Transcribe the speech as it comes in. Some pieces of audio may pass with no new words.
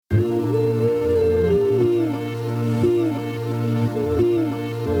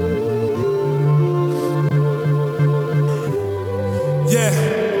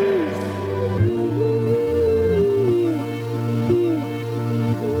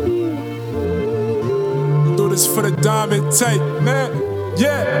this for the diamond tape, man.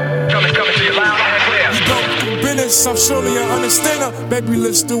 Yeah. Coming to you loud and clear. You go through business, I'm surely an understander. Baby,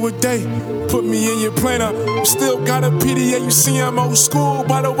 let's do a day. Put me in your planner. Still got a PDA, you see I'm old school.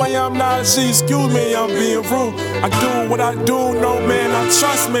 By the way, I'm not G, excuse me, I'm being rude. I do what I do, no man I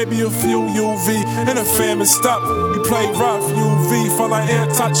trust. Maybe a few UV and a famine stop. You play rough, UV for like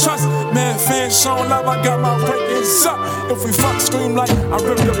antitrust. Man, fans showing love, I got my rankings up. If we fuck, scream like I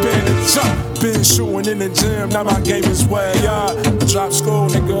ripped the bandage up. Been shooting in the gym, now my game is way up. Drop school,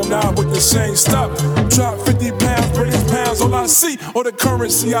 nigga, I'm now with the same stuff. Drop 50 pounds, British pounds, all I see. Or the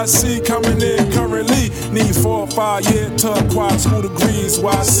currency I see coming in currently. Need 4 or 5 year quad school degrees.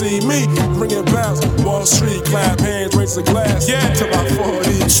 Why see me ringing bells? Wall Street, clap hands, raise a glass. Yeah, to my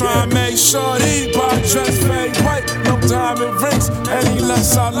 40. Try and make sure these buy dress fade white. No diamond rings, any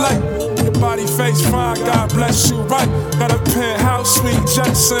less I like. Your body face fine, God bless you right. Got a penthouse suite,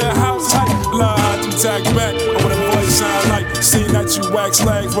 Jetsons house height. Love, you tag back, I what a voice sound like. See that you wax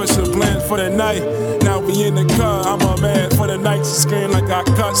legs, what's your plan for the night? Now we in the car, I'm a man for the night. Screen like I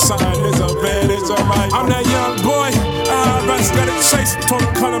cut something, it's a bad, it's alright. I'm that young boy, I rest, gotta chase. Total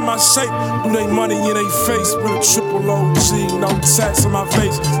cut in my shape, do they money in they face. With a triple OG, no tats on my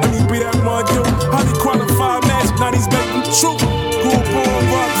face. Let me be that one dude, highly qualified man. Now these make you true. Cool,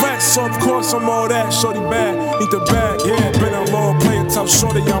 boom, rock rats, so of course I'm all that. Shorty bad, need the bag, yeah. Been a long player, tough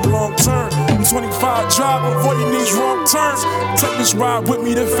shorty, I'm long term. I'm 25, drive, avoiding these wrong turns. Take this ride with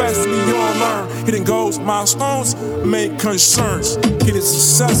me, the faster we all learn. Hitting goals, milestones, main concerns. Getting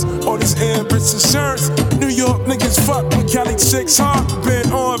success, all this ambitious insurance. New York niggas fuck with Cali chicks hard.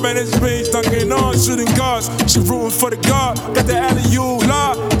 Been on, man, it's been dunking on, shooting guards. She rooting for the guard, got the alley-oop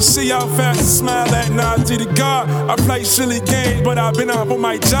law. See how fast I smile at Naww the God. I play silly games, but I've been up on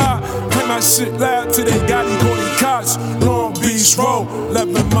my job. Play my shit loud till they got these body cots. Long Beach Road,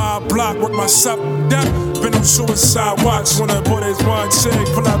 11 mile block, work myself down. Been on suicide watch, wanna put this one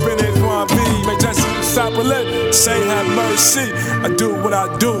chick, pull up in this one B. Make Jetsons stop a lip, say have mercy. I do what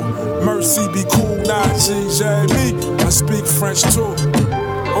I do, mercy be cool, nah, GJ me. I speak French too.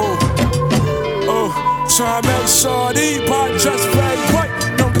 Try to make sure these buy just fade white.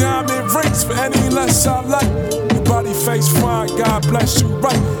 No diamond rings for any less I like. Your body face fine, God bless you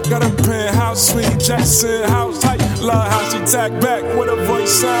right. Got a penthouse suite, Jetsons house height. Love how she tag back, what a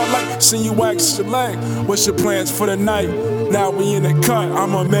voice sound like. See you wax your leg, what's your plans for the night? Now we in the cut,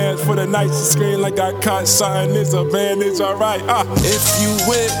 I'm a man for the night. She scream like I cut something, it's a band, it's alright. If you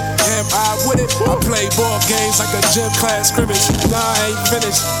with, am I with it? I play ball games like a gym class scrimmage. Nah, I ain't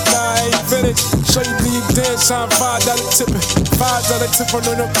finished, Show you the dance, I'm $5 tipping. $5 tipping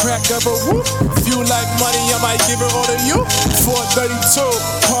on the crack of a whoop. If you like money, I might give it all to you. 432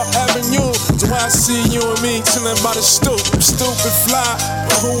 Park Avenue. So when I see you and me chillin' by the stoop, stupid fly,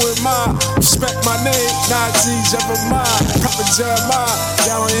 but who am I? Respect my name, Nazi Jeremiah, Prophet Jeremiah.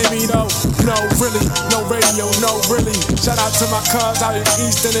 Y'all don't hear me though, no really, no radio, no really. Shout out to my cuz out in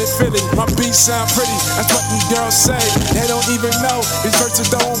Easton and Philly. My beats sound pretty, that's what these girls say. They don't even know this verse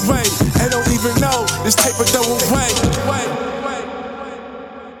is the way. They don't even know this tape is the way.